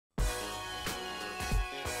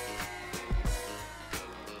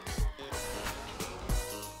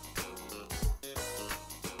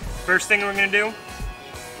First thing we're going to do is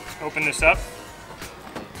open this up.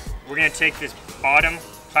 We're going to take this bottom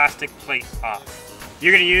plastic plate off.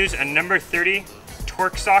 You're going to use a number 30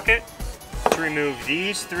 torque socket to remove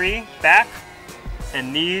these 3 back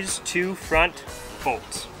and these 2 front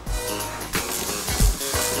bolts.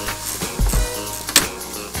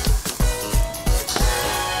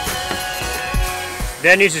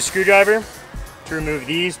 Then use a screwdriver to remove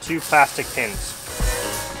these 2 plastic pins.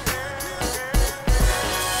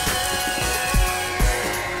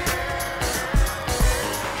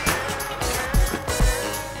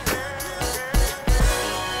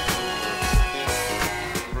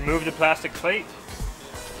 Remove the plastic plate.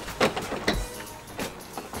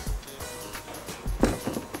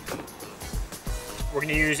 We're going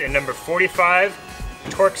to use a number 45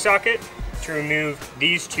 torque socket to remove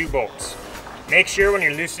these 2 bolts. Make sure when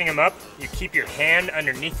you're loosening them up, you keep your hand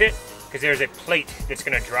underneath it because there's a plate that's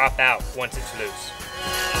going to drop out once it's loose.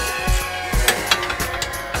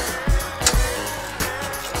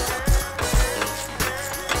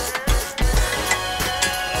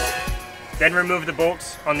 Then remove the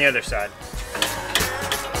bolts on the other side.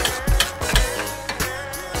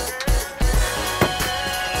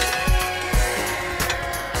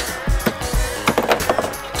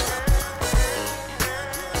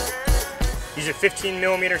 Use a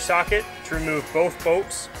 15mm socket to remove both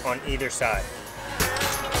bolts on either side.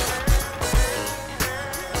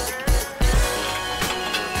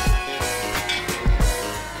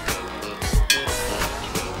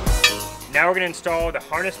 Now we're going to install the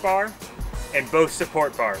harness bar and both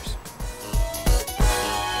support bars.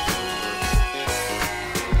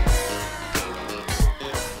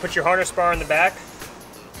 Put your harness bar in the back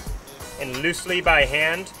and loosely by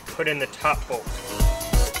hand put in the top bolt.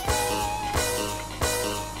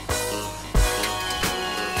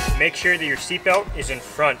 Make sure that your seatbelt is in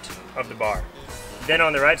front of the bar. Then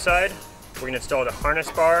on the right side, we're going to install the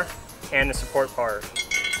harness bar and the support bar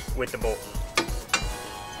with the bolt.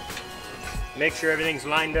 Make sure everything's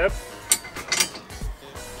lined up.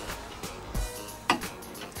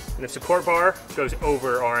 And the support bar goes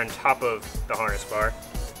over or on top of the harness bar.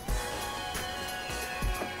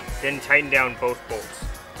 Then tighten down both bolts.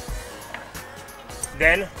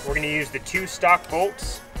 Then we're going to use the 2 stock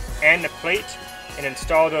bolts and the plate and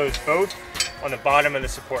install those both on the bottom of the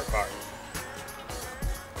support bar.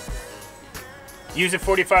 Use a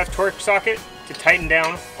 45 torque socket to tighten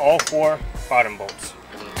down all 4 bottom bolts.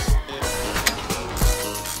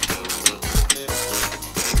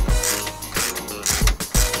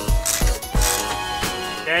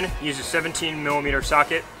 Then use a 17mm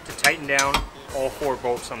socket to tighten down all 4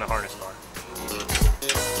 bolts on the harness bar.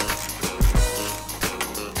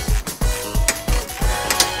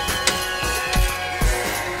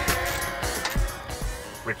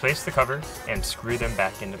 Replace the cover and screw them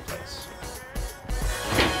back into place.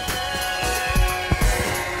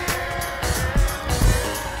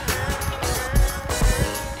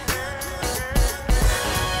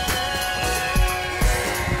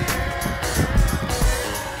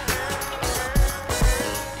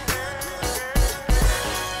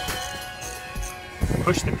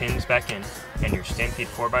 Push the pins back in and your Stampede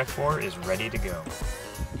 4x4 is ready to go.